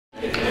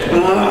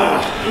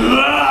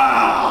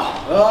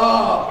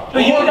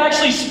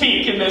actually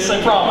speak in this,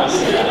 I promise.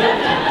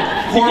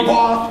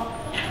 Horvath,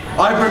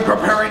 I've been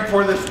preparing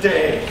for this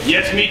day.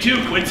 Yes, me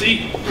too,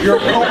 Quincy. You're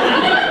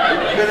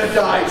gonna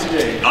die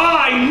today.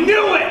 I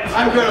knew it!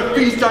 I'm gonna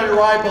feast on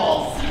your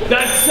eyeballs.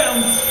 That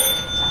sounds...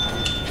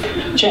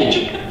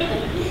 Change.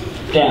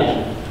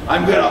 Dan.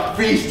 I'm gonna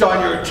feast on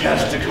your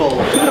testicles.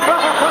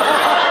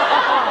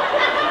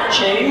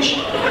 Change.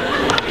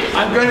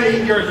 I'm gonna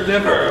eat your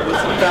liver with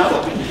some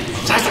fallow.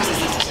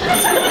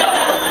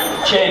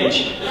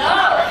 Change.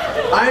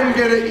 I'm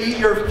gonna eat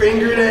your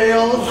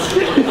fingernails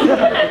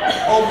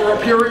over a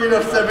period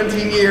of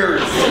 17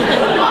 years.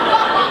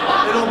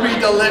 It'll be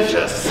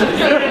delicious.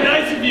 Very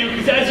nice of you,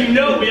 because as you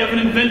know, we haven't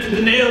invented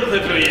the nail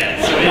clipper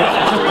yet, so yeah,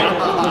 that's great.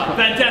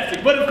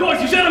 Fantastic. But of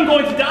course, you said I'm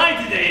going to die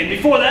today, and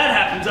before that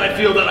happens, I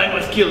feel that I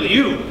must kill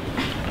you.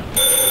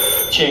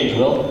 Change,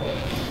 Will.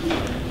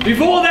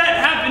 Before that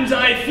happens,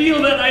 I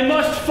feel that I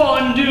must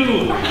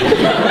fondue.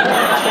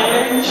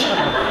 Change.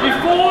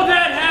 Before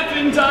that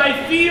happens, I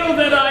feel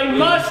that I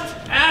must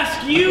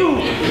ask you.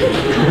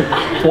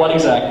 What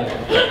exactly?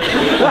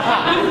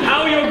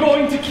 How you're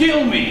going to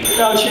kill me.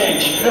 No,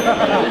 change.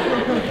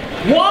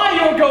 Why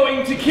you're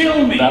going to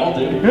kill me. That'll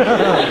do.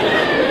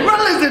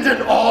 Well, isn't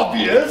it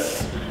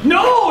obvious?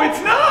 No,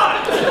 it's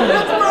not.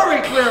 It's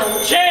very clear.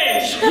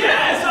 Change.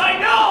 Yes, I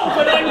know,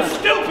 but I'm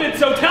stupid,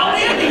 so tell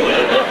me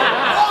anyway.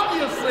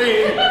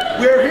 Obviously,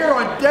 we're here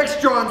on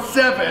Dextron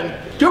 7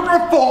 to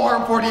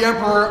perform for the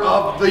Emperor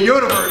of the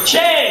Universe.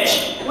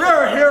 Change.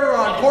 We're here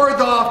on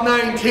Horvath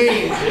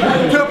 19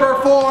 to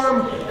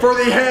perform for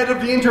the head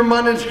of the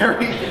Intergalactic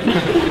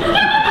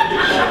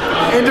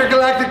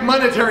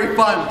Monetary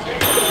Fund.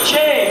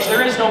 Change.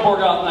 There is no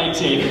Borgoth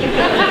 19.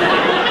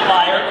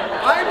 Liar.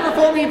 I'm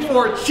performing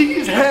for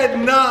Cheesehead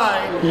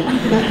 9.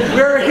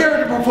 We're here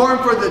to perform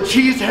for the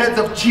Cheeseheads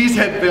of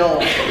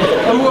Cheeseheadville,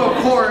 who of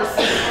course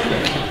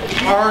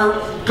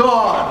are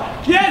God.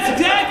 Yes,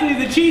 exactly,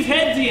 the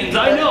Cheeseheadsians,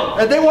 I know.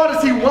 And they want to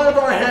see one of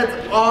our heads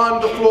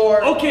on the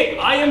floor. Okay,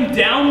 I am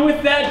down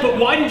with that, but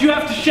why did you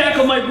have to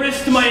shackle my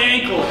wrists to my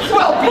ankles?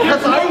 Well,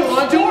 because I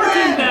want to More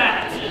than win.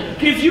 that.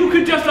 If you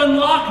could just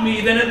unlock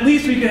me, then at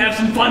least we could have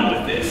some fun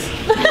with this.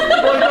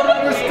 Well, I don't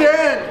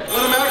understand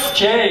what I'm actually...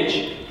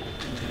 Change.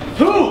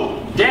 Who?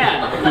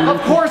 Dan. Of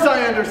course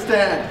I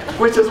understand,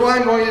 which is why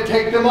I'm going to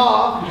take them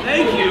off.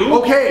 Thank you.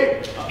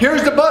 Okay,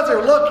 here's the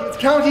buzzer. Look, it's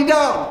counting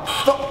down.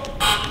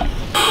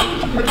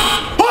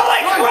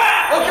 Holy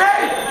crap!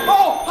 Okay.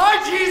 Oh, hi,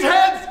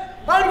 Cheeseheads.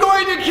 I'm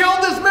going to kill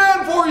this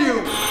man for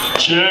you.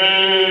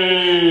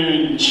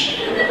 Change.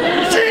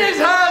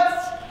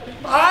 Cheeseheads,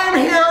 I'm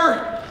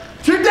here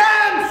to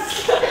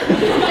dance.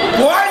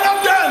 Why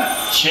not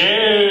dance?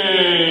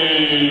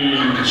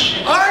 Change.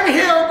 I'm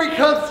here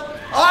because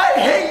I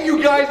hate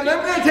you guys, and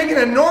I'm going to take an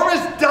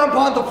enormous dump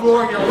on the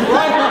floor here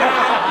right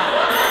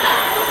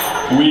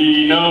now.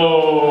 We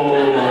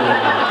know.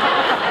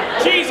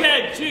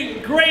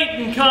 Great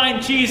and kind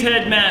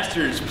Cheesehead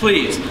Masters,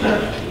 please.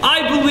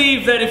 I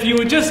believe that if you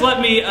would just let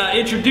me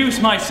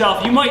introduce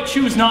myself, you might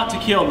choose not to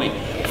kill me.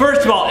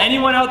 First of all,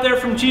 anyone out there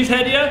from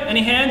Cheeseheadia?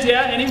 Any hands?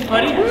 Yeah?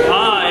 Anybody?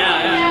 Ah,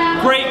 yeah.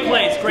 Great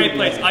place, great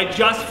place. I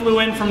just flew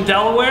in from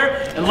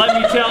Delaware, and let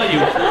me tell you,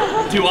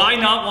 do I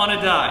not want to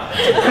die?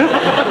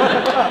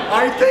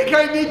 I think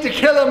I need to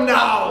kill him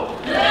now.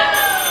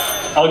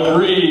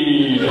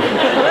 Agreed. All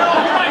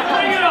right,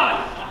 bring it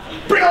on.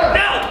 Bring it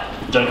now.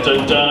 Dun,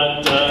 dun, dun,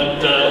 dun,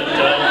 dun,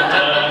 dun,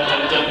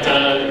 dun,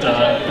 dun,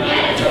 dun.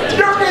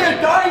 You're gonna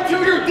die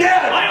until you're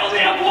dead! I only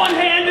have one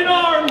hand and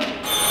arm!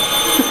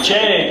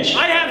 Change.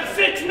 I have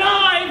 6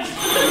 knives!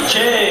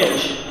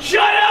 Change. Shut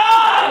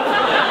up!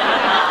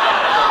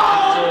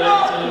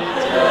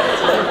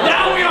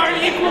 Now we are on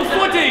equal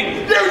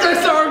footing! You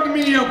disarmed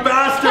me, you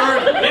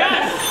bastard!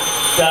 Yes!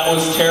 That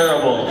was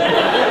terrible.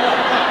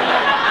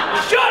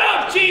 Shut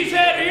up,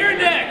 Cheesehead, or you're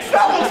next!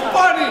 That was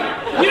funny!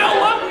 You know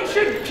what? We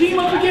should team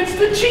up against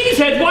the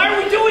Cheesehead. Why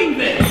are we doing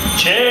this?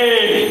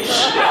 Change.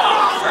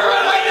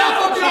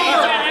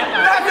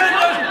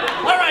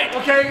 All right.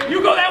 Okay.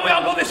 You go that way,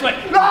 I'll go this way.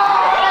 No!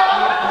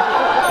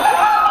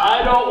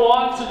 I don't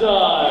want to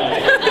die.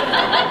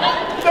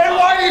 Then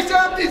why do you set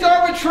up these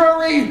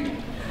arbitrary,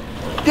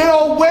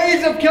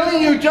 ways of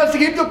killing you just to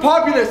keep the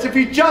populace? If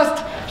you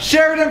just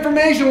shared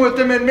information with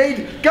them and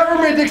made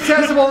government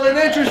accessible and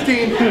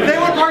interesting, they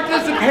would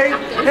participate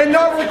and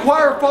not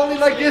require folly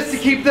like this to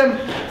keep them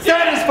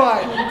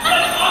satisfied.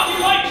 Let's off you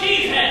like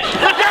Cheesehead.